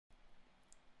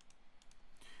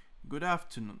Good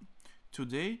afternoon.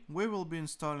 Today we will be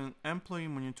installing employee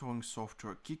monitoring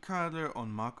software Kickidler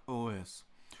on Mac OS.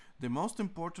 The most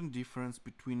important difference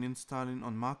between installing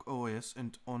on Mac OS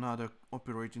and on other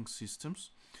operating systems,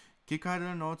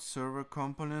 Kickidler Node server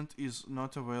component is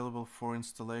not available for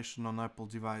installation on Apple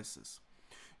devices.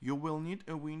 You will need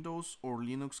a Windows or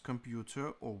Linux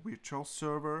computer or virtual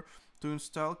server to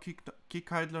install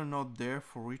Kickidler Node there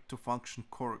for it to function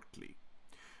correctly.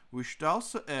 We should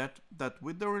also add that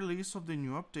with the release of the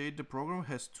new update, the program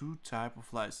has two types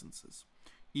of licenses: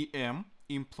 EM,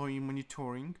 Employee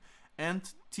Monitoring, and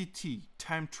TT,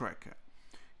 Time Tracker.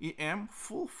 EM,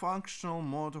 full functional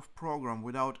mode of program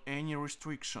without any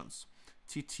restrictions.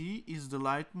 TT is the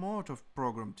light mode of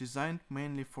program designed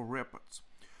mainly for reports.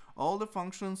 All the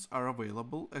functions are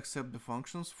available except the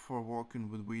functions for working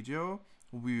with video,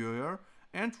 viewer,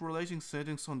 and relating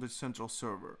settings on the central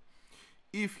server.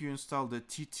 If you install the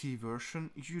TT version,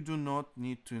 you do not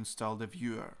need to install the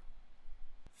viewer.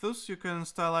 Thus, you can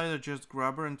install either just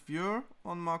Grabber and Viewer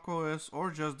on macOS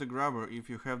or just the Grabber if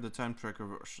you have the Time Tracker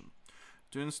version.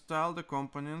 To install the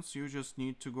components, you just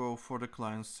need to go for the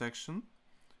Clients section,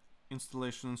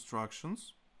 Installation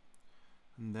Instructions,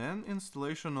 and then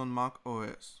Installation on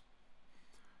macOS.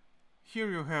 Here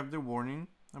you have the warning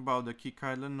about the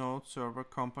Kickidler Node server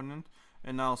component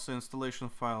and also installation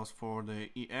files for the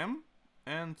EM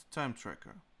and Time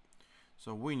Tracker.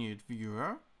 So we need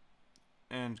Viewer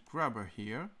and Grabber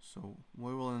here, so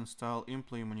we will install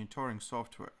Employee Monitoring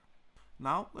Software.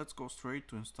 Now let's go straight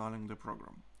to installing the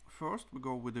program. First we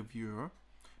go with the Viewer,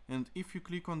 and if you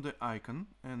click on the icon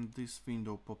and this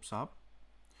window pops up,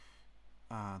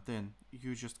 then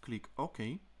you just click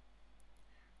OK,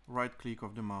 right click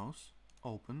of the mouse,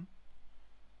 Open,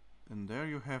 and there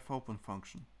you have Open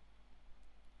function.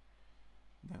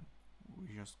 Then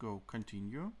we just go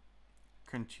continue,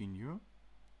 continue,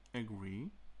 agree,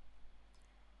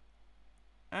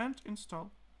 and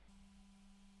install.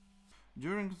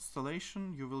 During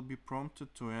installation, you will be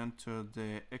prompted to enter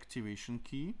the activation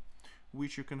key,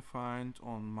 which you can find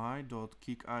on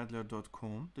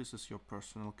my.kickidler.com. This is your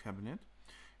personal cabinet.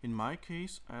 In my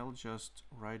case, I'll just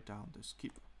write down the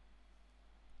skip.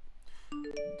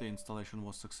 The installation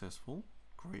was successful.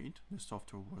 Great, the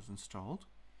software was installed.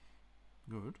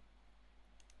 Good.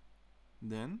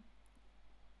 Then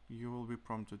you will be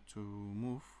prompted to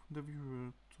move the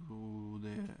viewer to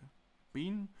the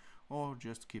bin or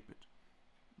just keep it.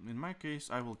 In my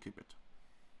case, I will keep it.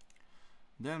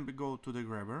 Then we go to the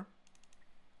Grabber.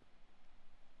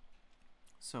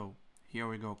 So here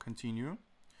we go, continue,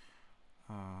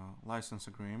 license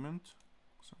agreement.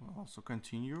 So also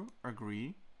continue,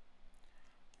 agree,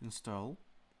 install.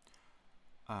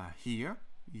 Here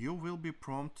you will be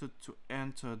prompted to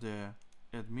enter the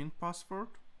admin password.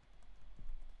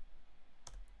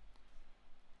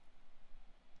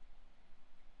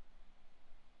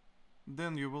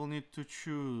 Then you will need to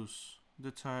choose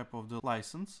the type of the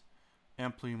license,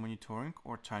 employee monitoring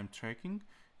or time tracking.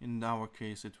 In our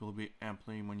case it will be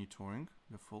employee monitoring,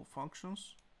 the full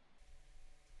functions.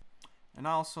 And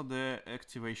also the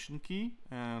activation key,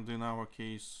 and in our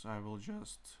case I will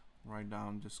just write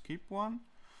down the skip one.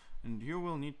 And you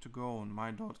will need to go on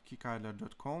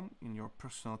my.kickidler.com in your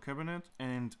personal cabinet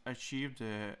and achieve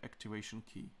the activation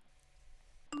key.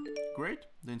 Great,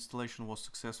 the installation was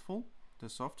successful. The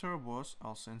software was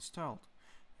also installed,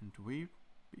 and we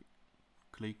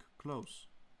click close.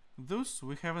 Thus,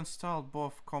 we have installed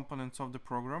both components of the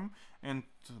program, and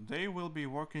they will be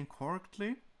working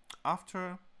correctly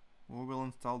after we will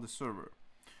install the server.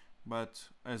 But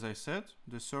as I said,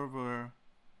 the server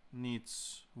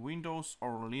needs Windows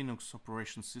or Linux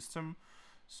operation system,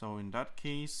 so in that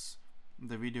case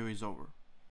the video is over.